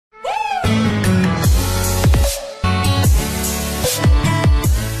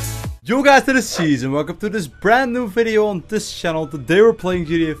Yo guys, it is Cheezh and welcome to this brand new video on this channel. Today we're playing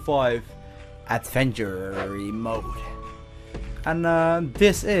GTA 5 Adventure mode. And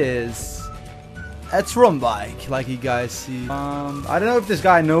this is a Tron bike, like you guys see. I don't know if this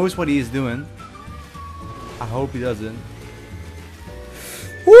guy knows what he is doing. I hope he doesn't.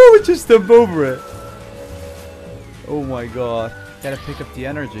 Woo, we just stepped over it. Oh my god. Gotta pick up the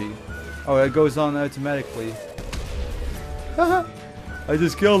energy. Oh, it goes on automatically. I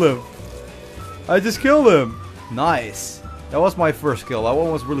just killed him. I just killed him. Nice. That was my first kill. That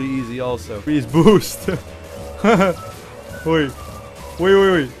one was really easy also. Please boost. Wait.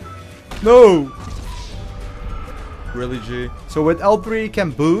 Wait. No. Really, G? So with L3 you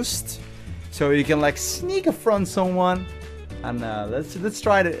can boost. So you can like sneak in front someone. And let's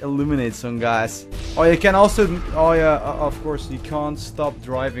try to eliminate some guys. Oh, you can also... Oh yeah, of course you can't stop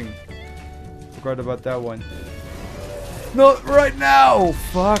driving. Forgot about that one. Not right now!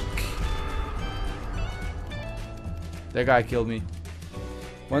 Fuck. That guy killed me.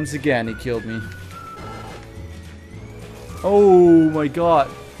 Once again, he killed me. Oh my god.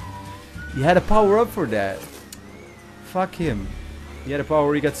 He had a power up for that. Fuck him. He had a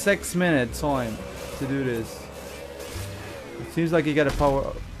power. He got 6 minutes time to do this. It seems like he got a power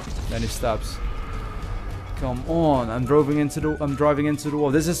up. Then he stops. Come on. I'm driving into the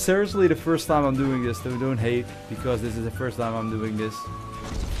wall. This is seriously the first time I'm doing this. So don't hate, because this is the first time I'm doing this.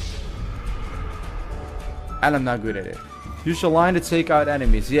 And I'm not good at it. Use your line to take out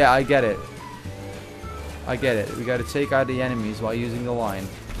enemies. Yeah, I get it. I get it. We gotta take out the enemies while using the line.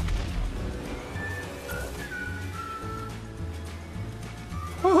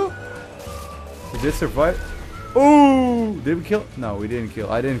 We did survive. Oh! Did we kill? No, we didn't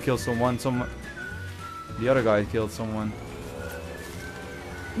kill. I didn't kill someone. The other guy killed someone.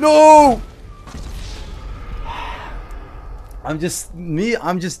 No! I'm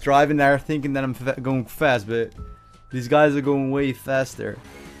just driving there thinking that I'm going fast, but these guys are going way faster.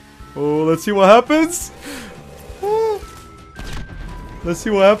 Oh, let's see what happens. Oh. Let's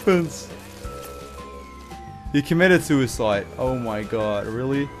see what happens. He committed suicide. Oh my god,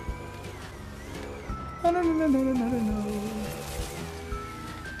 really?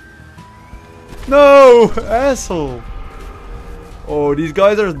 No, asshole. Oh, these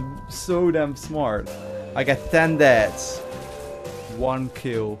guys are so damn smart. I got 10 deaths. 1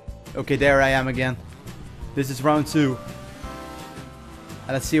 kill. Okay, there I am again. This is round 2.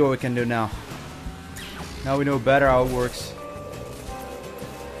 And let's see what we can do now. Now we know better how it works.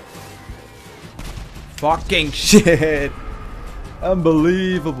 Fucking shit.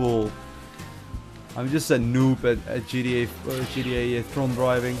 Unbelievable. I'm just a noob at GTA Tron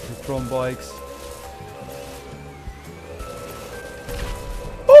driving, Tron bikes.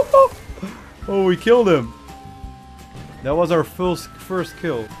 Oh, we killed him. That was our first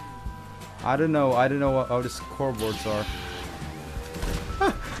kill. I don't know how the scoreboards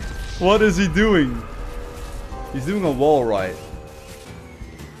are. What is he doing? He's doing a wall ride.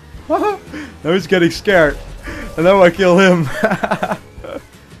 Now he's getting scared. And now I kill him.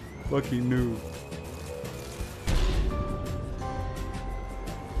 Fucking noob.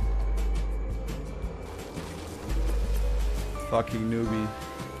 Fucking newbie.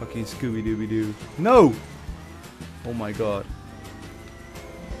 Fucking Scooby-Dooby-Doo. No! Oh my god.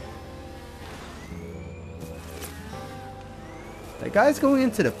 That guy's going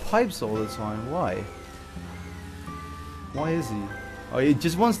into the pipes all the time. Why? Why is he? Oh, he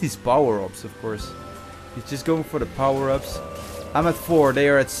just wants these power-ups, of course. He's just going for the power-ups. I'm at 4. They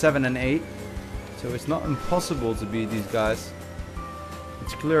are at 7 and 8. So it's not impossible to beat these guys.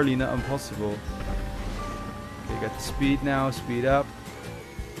 It's clearly not impossible. Okay, got the speed now. Speed up.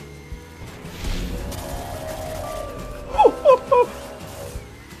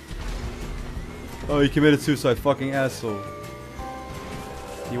 Oh, he committed suicide, fucking asshole.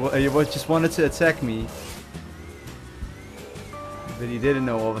 He just wanted to attack me. But he didn't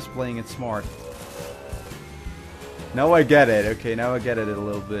know I was playing it smart. Now I get it. Okay, now I get it a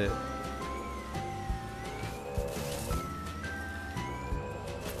little bit.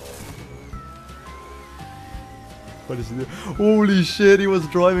 What is it? Holy shit, he was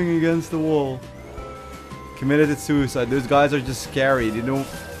driving against the wall. Committed suicide. Those guys are just scary. They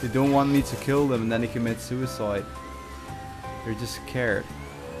don't want me to kill them, and then they commit suicide. They're just scared.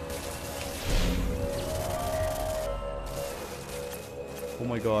 Oh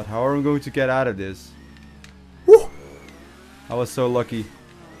my god, how are we going to get out of this? Woo! I was so lucky.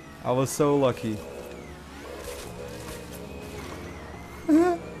 I was so lucky.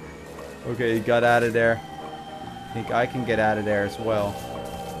 Okay, he got out of there. I think I can get out of there as well.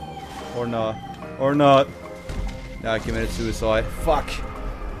 Or not. Or not. No, I committed suicide. Fuck.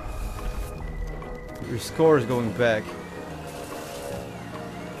 Your score is going back.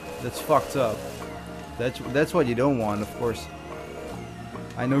 That's fucked up. That's what you don't want, of course.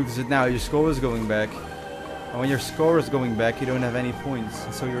 I notice it now. Your score is going back. And when your score is going back, you don't have any points,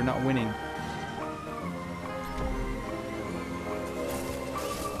 so you're not winning.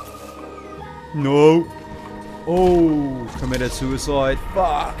 No. Oh, committed suicide.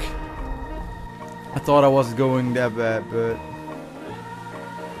 Fuck. I thought I wasn't going that bad, but...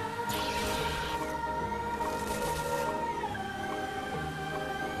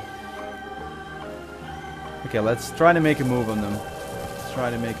 Okay, let's try to make a move on them. Let's try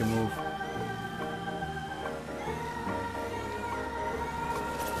to make a move.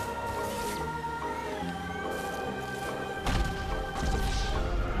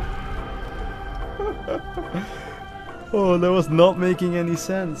 Oh, that was not making any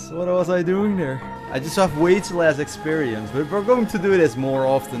sense. What was I doing there? I just have way too less experience, but we're going to do this more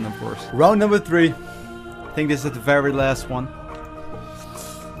often, of course. Round number 3. I think this is the very last one.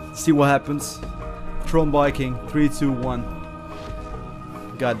 See what happens. Tron Viking, 3, 2,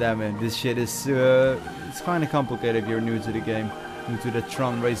 1. God damn it, this shit is it's kind of complicated if you're new to the game, new to the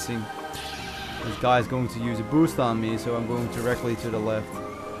Tron racing. This guy is going to use a boost on me, so I'm going directly to the left,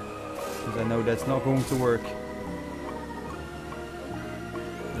 because I know that's not going to work.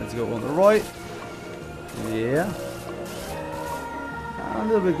 Let's go on the right. Yeah. I'm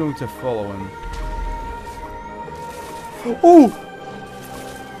a little bit going to follow him. Oh!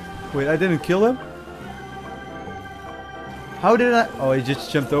 Wait, I didn't kill him? How did I? Oh, he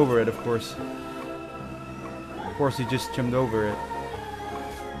just jumped over it, of course. Of course, he just jumped over it.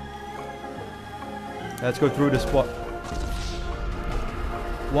 Let's go through the spot.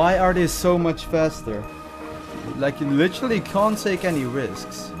 Why are they so much faster? Like, you literally can't take any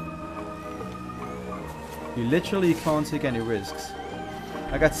risks. You literally can't take any risks.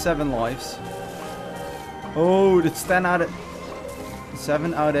 I got 7 lives. Oh, that's 10 out of...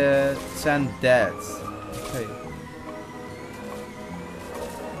 7 out of 10 deaths. Okay.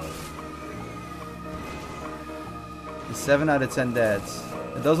 It's 7 out of 10 deaths.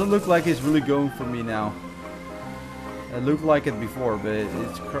 It doesn't look like it's really going for me now. It looked like it before, but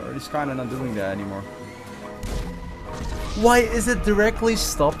it's kind of not doing that anymore. Why is it directly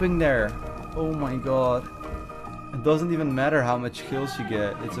stopping there? Oh my god. It doesn't even matter how much kills you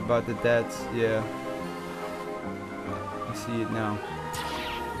get. It's about the deaths. Yeah. I see it now.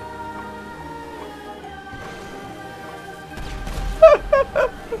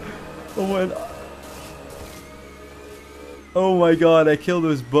 Oh my god, I killed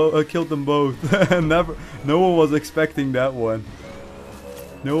them both. No one was expecting that one.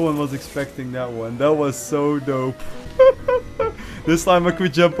 No one was expecting that one. That was so dope. This time I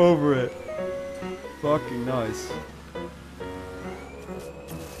could jump over it. Fucking nice.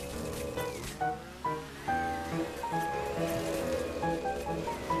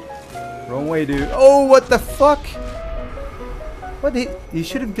 Wrong way, dude. Oh, what the fuck? What? He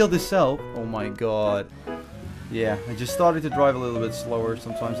should have killed himself. Oh my god. Yeah, I just started to drive a little bit slower.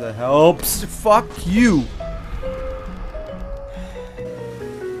 Sometimes that helps. Fuck you.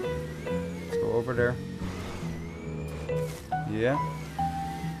 Let's go over there. Yeah.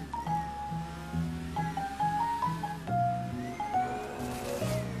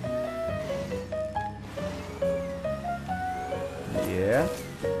 Yeah.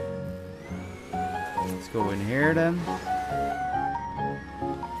 Let's go in here then.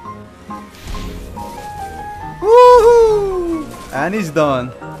 Woohoo! And he's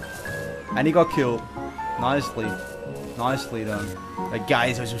done. And he got killed. Nicely. Nicely done. That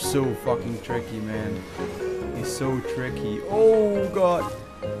guys are so fucking tricky, man. He's so tricky. Oh god.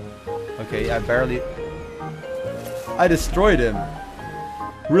 Okay, I destroyed him.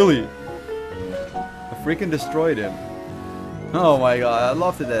 Really? I freaking destroyed him. Oh my god, I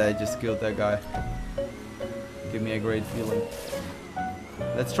loved it that I just killed that guy. Give me a great feeling.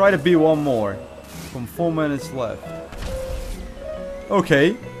 Let's try to be one more. From 4 minutes left.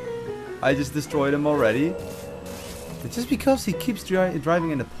 Okay. I just destroyed him already. It's just because he keeps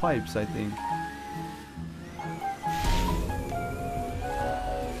driving in the pipes, I think.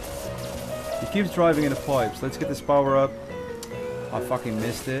 He keeps driving in the pipes. Let's get this power up. I fucking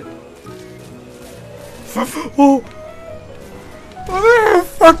missed it. Oh!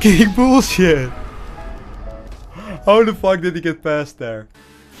 Fucking bullshit! How the fuck did he get past there?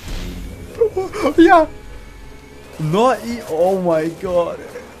 Yeah! Oh my god.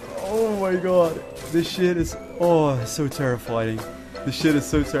 Oh my god. This shit is... Oh, it's so terrifying. This shit is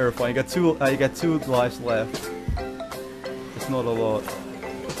so terrifying. I got two lives left. It's not a lot.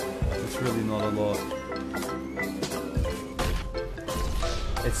 It's really not a lot.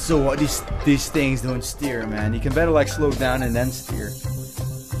 It's so hard. These things don't steer, man. You can better like slow down and then steer.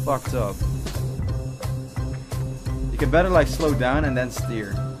 Fucked up. You can better like slow down and then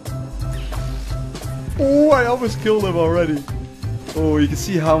steer. Oh, I almost killed him already. Oh, you can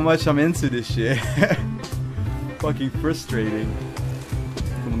see how much I'm into this shit. Fucking frustrating.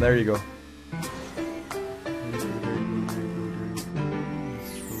 Come on, there you go. Slow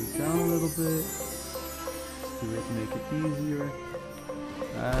it down a little bit. Let's do it to make it easier.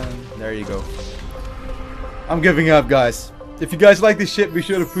 And there you go. I'm giving up, guys. If you guys like this shit, be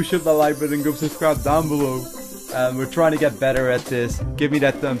sure to push up that like button, go subscribe down below. We're trying to get better at this. Give me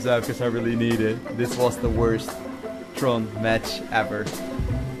that thumbs up because I really need it. This was the worst Tron match ever.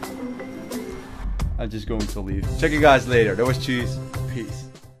 I'm just going to leave. Check you guys later. That was Cheezh. Peace.